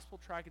grabbed a gospel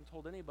tract and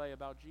told anybody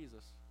about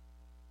Jesus?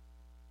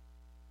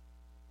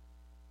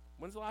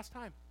 When's the last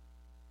time?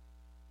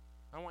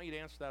 I don't want you to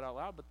answer that out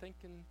loud, but think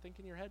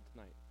in your head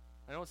tonight.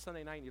 I know it's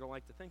Sunday night and you don't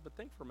like to think, but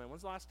think for a minute.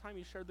 When's the last time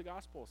you shared the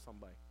gospel with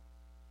somebody?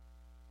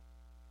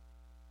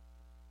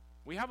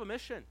 We have a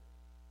mission.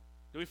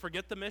 Do we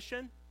forget the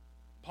mission?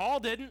 Paul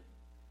didn't.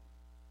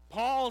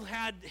 Paul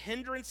had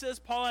hindrances.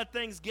 Paul had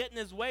things get in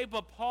his way,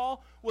 but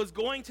Paul was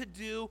going to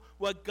do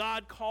what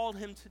God called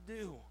him to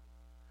do.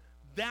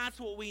 That's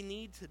what we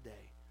need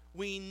today.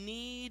 We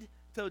need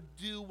to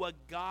do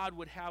what God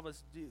would have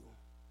us do.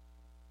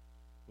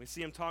 We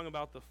see him talking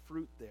about the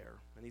fruit there,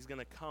 and he's going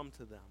to come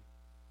to them.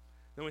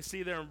 Then we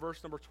see there in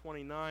verse number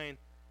 29,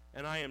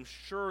 and I am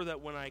sure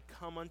that when I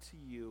come unto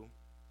you,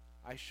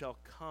 I shall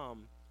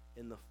come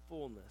in the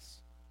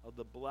fullness of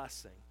the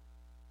blessing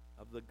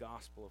of the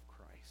gospel of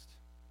Christ.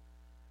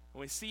 And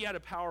we see he had a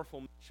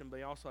powerful mission, but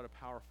he also had a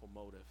powerful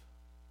motive.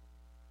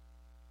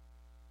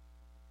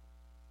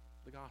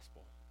 The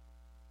gospel.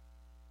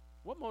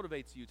 What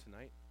motivates you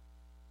tonight?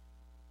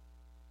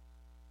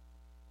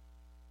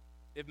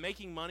 If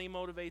making money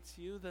motivates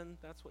you, then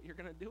that's what you're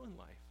going to do in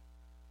life.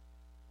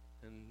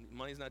 And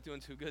money's not doing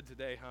too good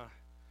today, huh?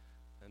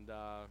 And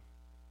I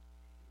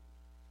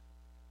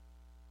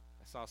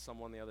saw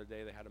someone the other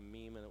day, they had a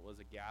meme, and it was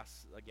a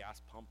gas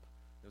pump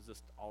There's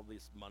just all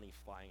this money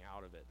flying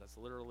out of it. That's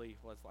literally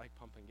what it's like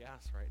pumping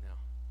gas right now.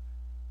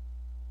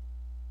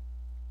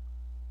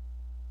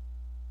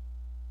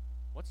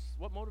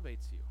 What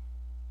motivates you?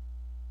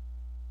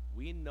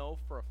 We know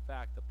for a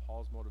fact that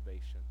Paul's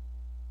motivation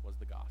was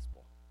the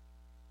gospel.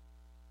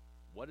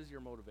 What is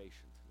your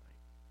motivation tonight?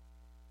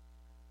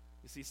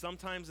 You see,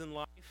 sometimes in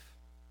life,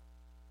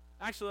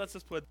 actually, let's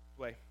just put it this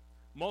way.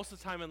 Most of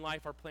the time in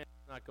life, our plans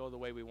do not go the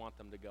way we want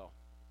them to go.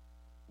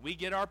 We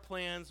get our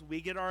plans,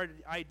 we get our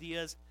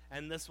ideas,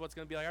 and this is what's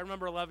going to be like. I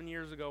remember 11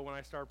 years ago when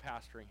I started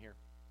pastoring here.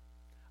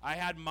 I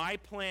had my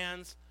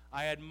plans,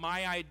 I had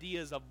my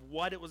ideas of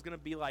what it was going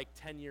to be like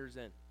 10 years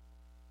in.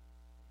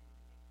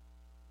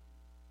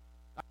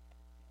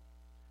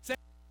 Say,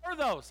 what are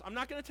those? I'm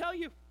not going to tell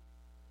you.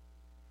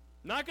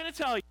 Not going to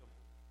tell you.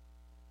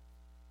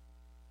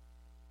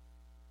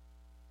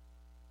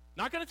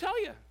 Not going to tell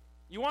you.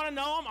 You want to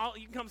know them?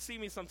 You can come see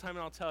me sometime and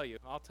I'll tell you.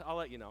 I'll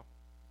let you know.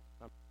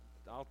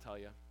 I'll tell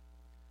you.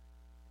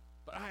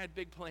 But I had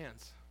big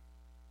plans.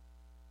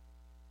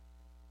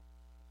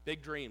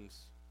 Big dreams.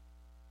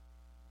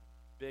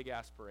 Big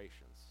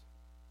aspirations.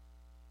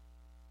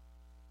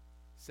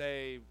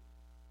 Say,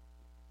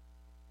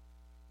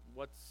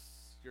 what's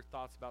your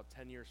thoughts about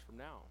 10 years from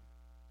now?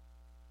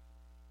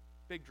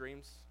 Big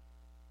dreams.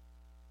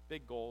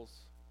 Big goals.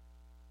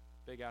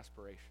 Big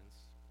aspirations.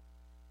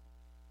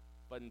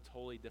 But in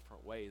totally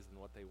different ways than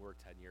what they were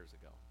 10 years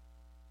ago.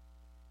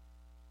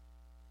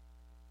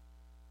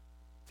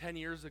 10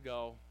 years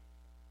ago,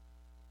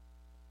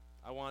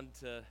 I wanted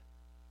to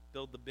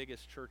build the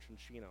biggest church in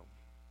Chino.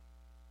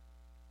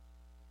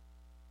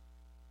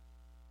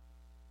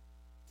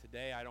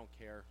 Today, I don't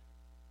care.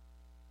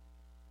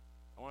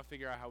 I want to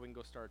figure out how we can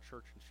go start a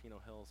church in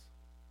Chino Hills.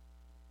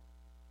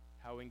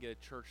 How we can get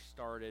a church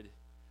started.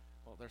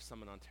 Well, there's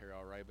some in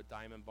Ontario, right? But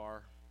Diamond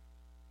Bar.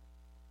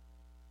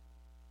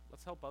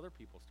 Let's help other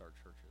people start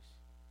churches.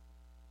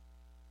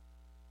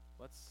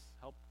 Let's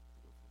help.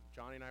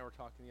 Johnny and I were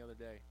talking the other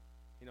day.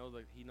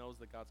 He knows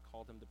that God's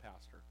called him to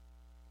pastor.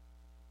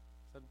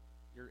 Said,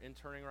 you're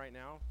interning right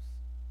now,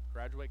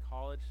 graduate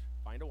college,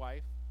 find a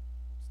wife,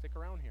 stick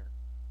around here.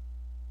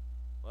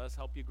 Let us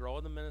help you grow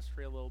in the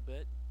ministry a little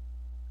bit,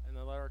 and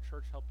then let our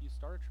church help you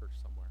start a church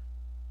somewhere.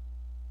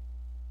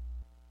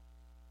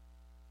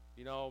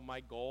 You know,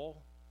 my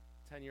goal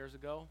 10 years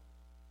ago,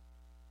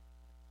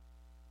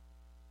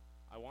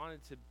 I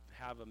wanted to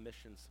have a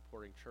mission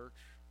supporting church.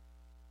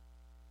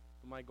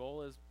 But my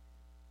goal is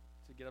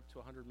to get up to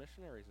 100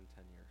 missionaries in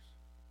 10 years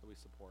that we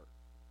support.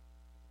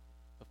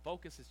 The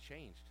focus has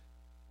changed.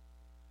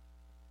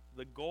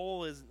 The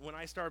goal is, when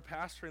I started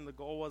pastoring, the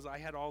goal was I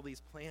had all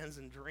these plans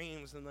and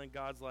dreams, and then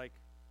God's like,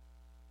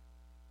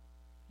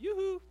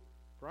 yoo-hoo,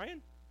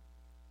 Brian,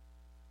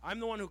 I'm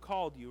the one who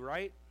called you,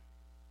 right?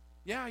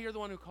 Yeah, you're the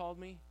one who called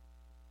me.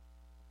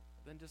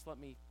 Then just let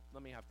me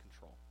have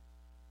control.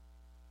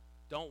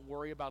 Don't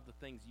worry about the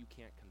things you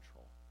can't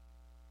control.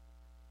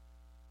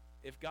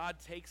 If God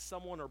takes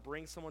someone or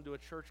brings someone to a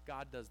church,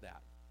 God does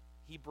that.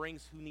 He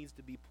brings who needs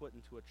to be put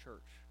into a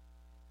church.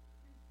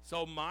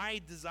 So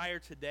my desire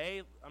today,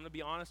 I'm going to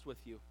be honest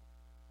with you,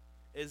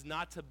 is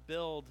not to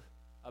build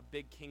a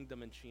big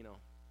kingdom in Chino.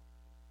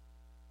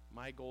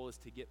 My goal is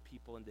to get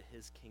people into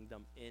his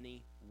kingdom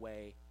any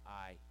way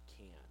I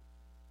can.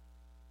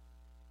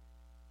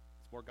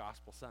 It's more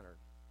gospel-centered.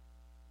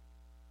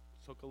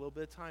 Took a little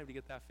bit of time to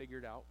get that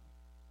figured out.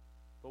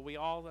 But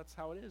that's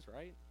how it is,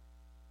 right?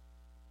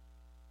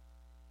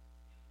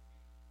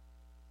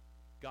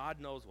 God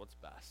knows what's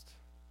best.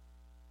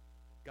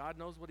 God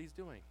knows what he's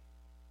doing.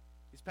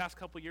 These past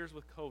couple years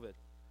with COVID.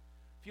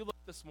 If you look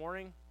this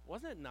morning,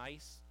 wasn't it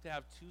nice to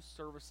have 2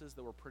 services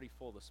that were pretty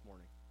full this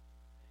morning?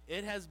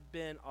 It has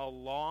been a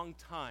long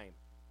time.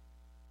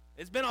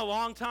 It's been a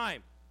long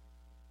time.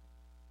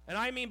 And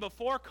I mean,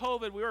 before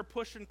COVID, we were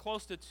pushing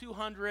close to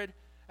 200,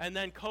 and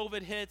then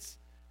COVID hits,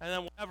 and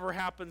then whatever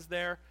happens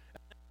there.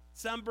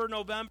 December,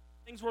 November,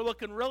 things were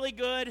looking really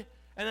good,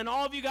 and then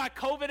all of you got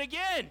COVID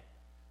again.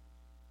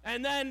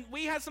 And then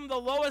we had some of the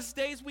lowest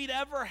days we'd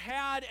ever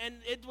had, and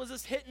it was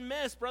this hit and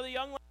miss. Brother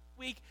Young last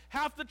week,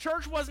 half the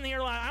church wasn't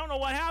here. I don't know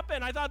what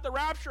happened. I thought the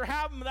rapture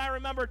happened, but I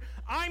remembered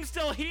I'm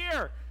still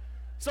here.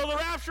 So the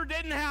rapture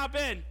didn't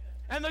happen,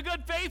 and the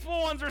good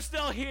faithful ones are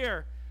still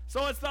here.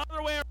 So it's the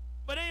other way around.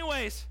 But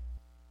anyways,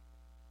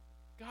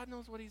 God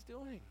knows what he's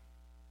doing.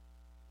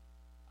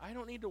 I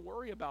don't need to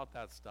worry about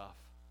that stuff.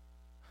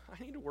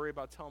 I need to worry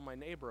about telling my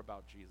neighbor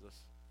about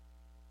Jesus.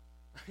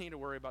 I need to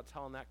worry about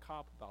telling that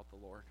cop about the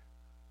Lord.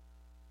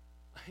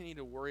 I need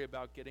to worry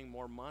about getting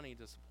more money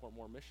to support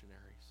more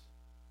missionaries,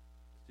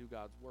 to do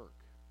God's work.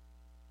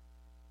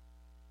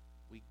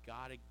 We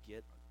got to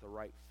get the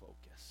right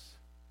focus.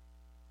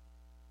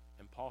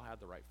 And Paul had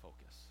the right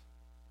focus.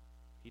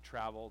 He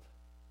traveled.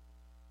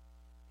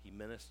 He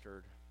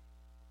ministered.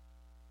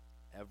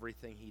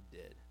 Everything he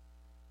did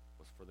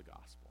was for the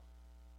gospel.